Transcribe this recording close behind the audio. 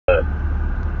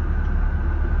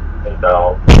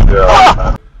Hotel.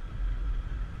 Yeah.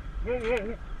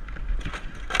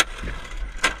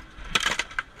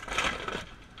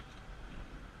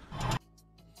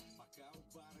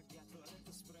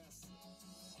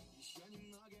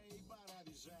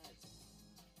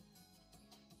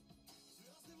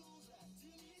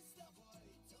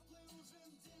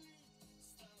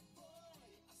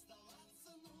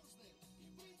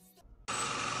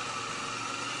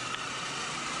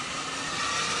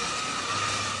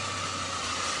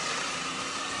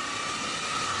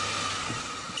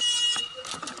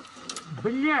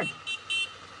 Блять!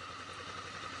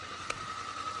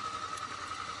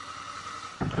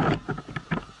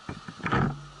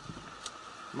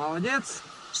 Молодец!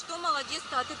 Что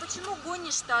молодец-то? А ты почему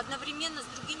гонишь-то одновременно с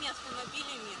другими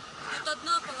автомобилями? Тут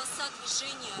одна полоса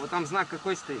движения. Вот там знак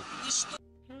какой стоит? И что?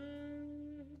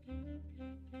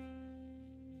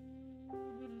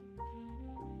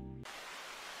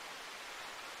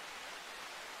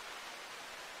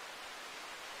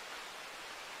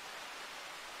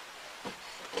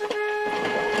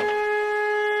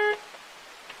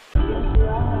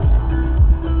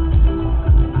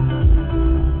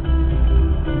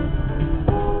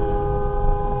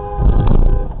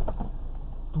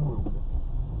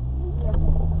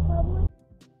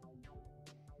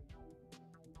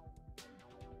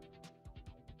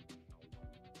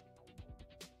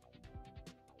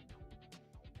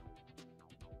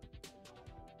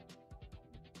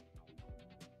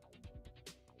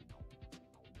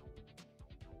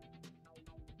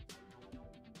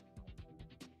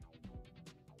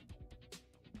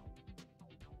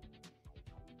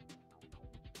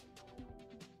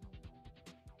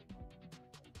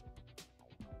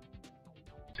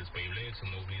 Появляются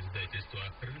новые издательства.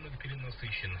 Рынок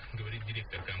перенасыщен, говорит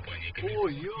директор компании.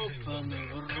 Ой, ёбаный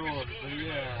в рот,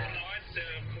 бля.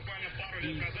 Буквально пару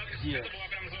лет назад это была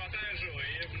прям золотая жила.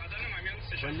 И на данный момент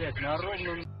сейчас... Блять, на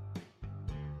ровном...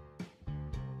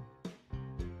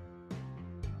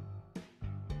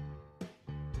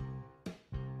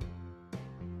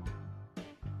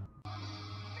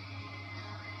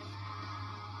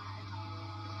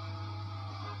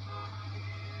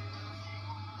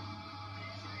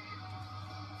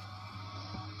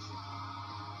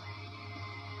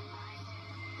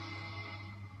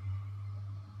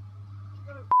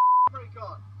 Break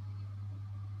on.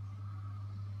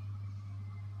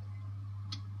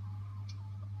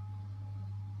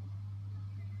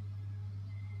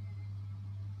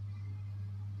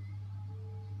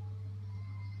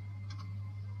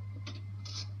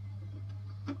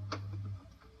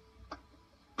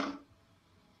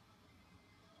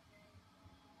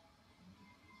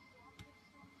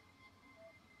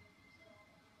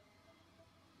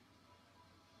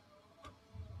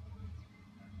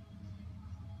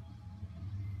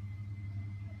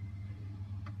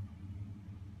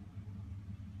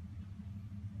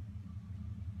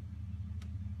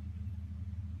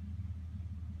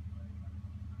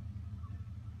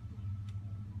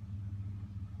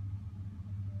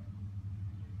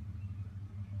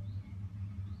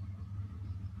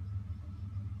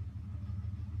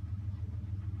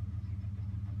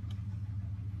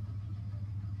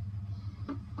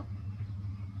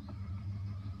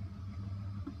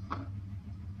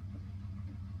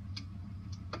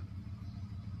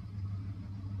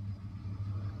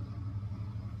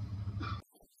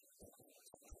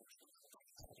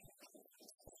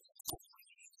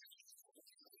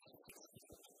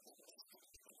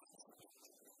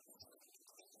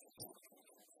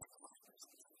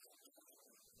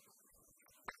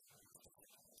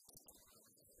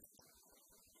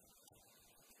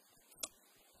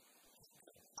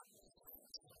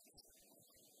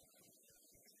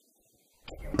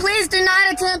 Please do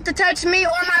not attempt to touch me or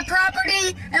my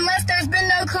property unless there's been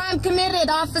no crime committed,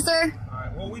 officer.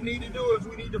 Alright, what we need to do is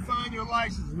we need to find your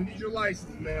license. We need your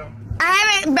license, ma'am.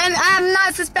 I'm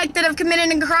not suspected of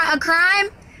committing a crime.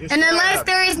 Yes, And you unless have.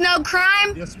 there is no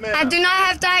crime, Yes, ma'am. I do not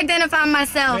have to identify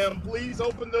myself. Ma'am, please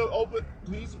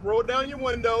please roll down your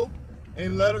window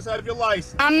and let us have your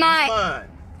license. I'm not.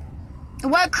 Fine.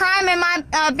 What crime am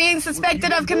I being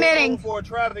suspected of committing? For a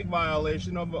traffic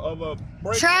violation of a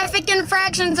break. Traffic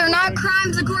infractions are not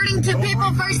crimes according to People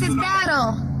versus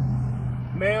Battle.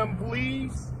 Ma'am,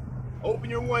 please open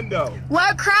your window.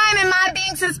 What crime am I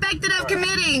being suspected of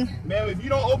committing? Ma'am, if you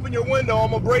don't open your window,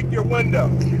 I'm gonna break your window.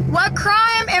 What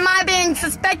crime am I being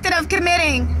suspected of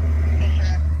committing?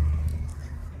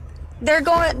 They're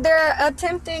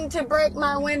attempting to break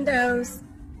my windows.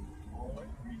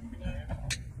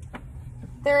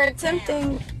 They're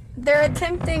attempting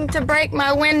to break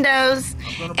my windows,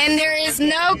 and there is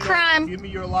no crime. Give me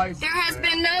your license. There has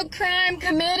been no crime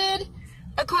committed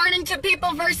according to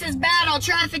People versus Battle,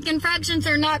 traffic infractions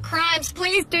are not crimes.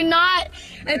 Please do not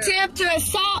attempt to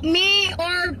assault me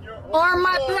or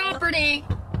my property.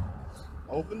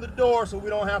 Open the door so we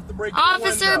don't have to break the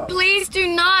Officer, window. please do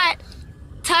not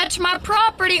touch my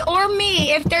property or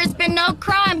me if there's been no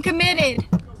crime committed.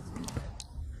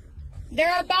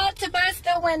 They're about to bust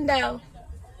the window.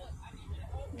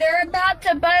 They're about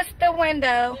to bust the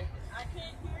window.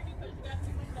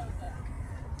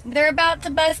 They're about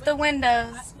to bust the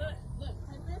windows.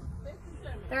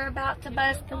 They're about to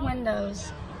bust the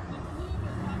windows.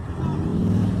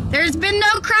 There's been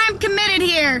no crime committed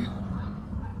here.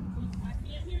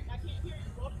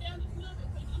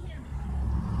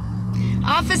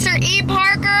 Officer E.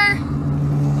 Parker,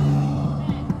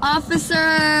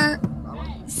 Officer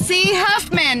C.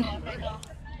 Huffman,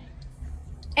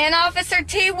 and Officer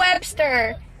T.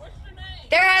 Webster.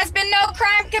 There has been no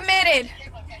crime committed.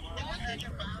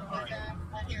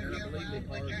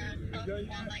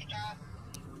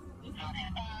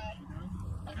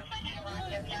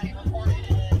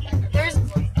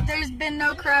 There's been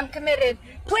no crime committed.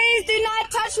 Please do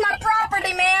not touch my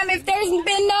property, ma'am, if there's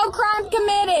been no crime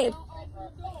committed.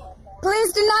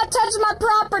 Please do not touch my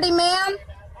property, ma'am.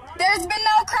 There's been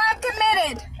no crime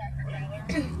committed.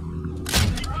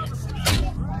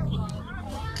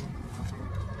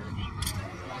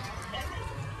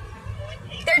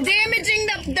 They're damaging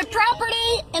the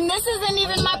property, and this isn't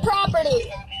even my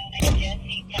property.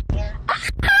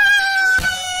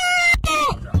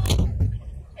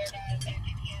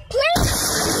 Please.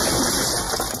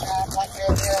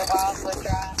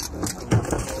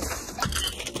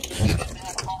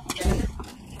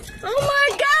 Oh my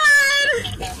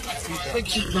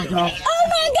God! Oh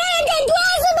my God! I got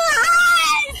glass in my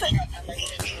eyes!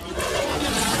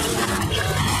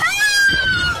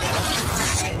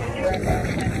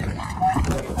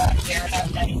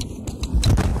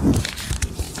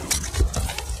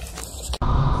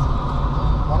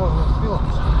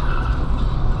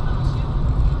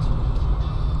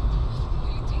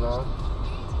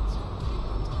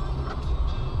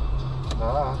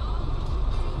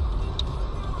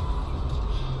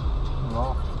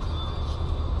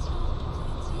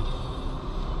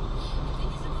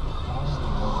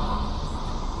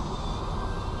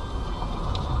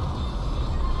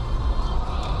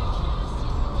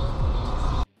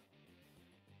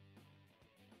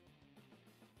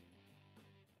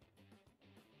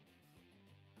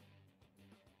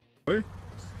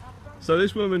 So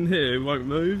this woman here won't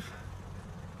move,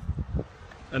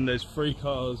 and there's 3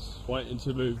 cars waiting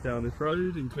to move down this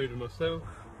road, including myself.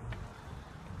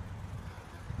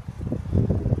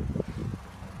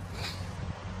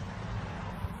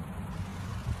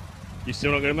 You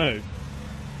still not going to move?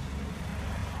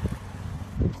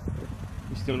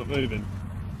 You're still not moving?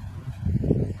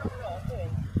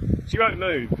 She won't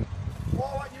move.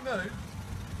 Why won't you move?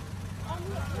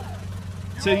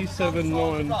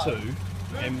 2792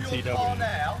 Move your car MTW.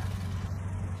 now,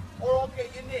 or I'll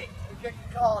get you nicked and get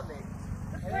your car nicked.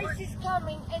 The police is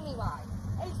coming anyway.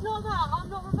 It's not that. I'm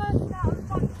not reversing out of the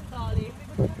function, darling.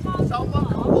 Because the car's Someone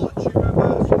can watch you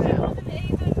reverse now. wasn't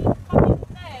even fucking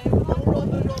there. You're on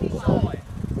the wrong side.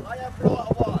 I have right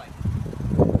away.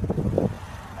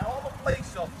 Now I'm a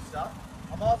police officer.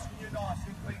 I'm asking you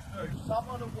nicely, please move.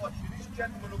 Someone will watch you. This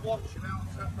gentleman will watch you out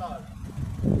on that road.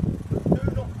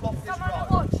 Do not block this Someone road.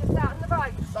 will watch us out on the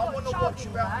road. Someone will watch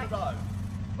you out on the road.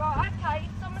 Right, okay.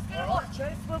 If someone's going to watch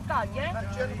us, we'll go, yeah?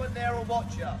 That gentleman there will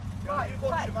watch you. Right, Can you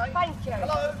watch you, mate? thank you.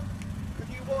 Hello? Could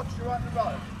you watch you out the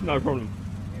road? No problem.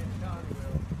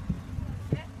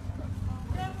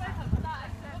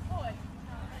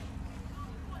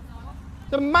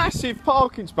 It's a massive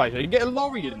parking space. You can get a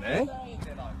lorry in there.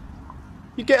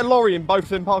 You get a lorry in both of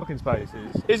them parking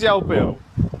spaces. Here's the old bill.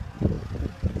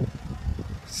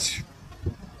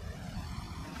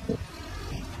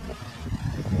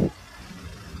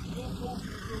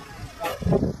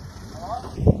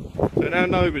 So now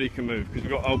nobody can move because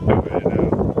we've got old bill here now.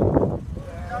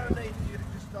 No need for you to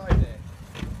just stay there.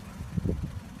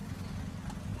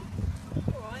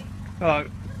 Hello.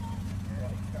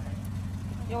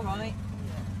 You're right.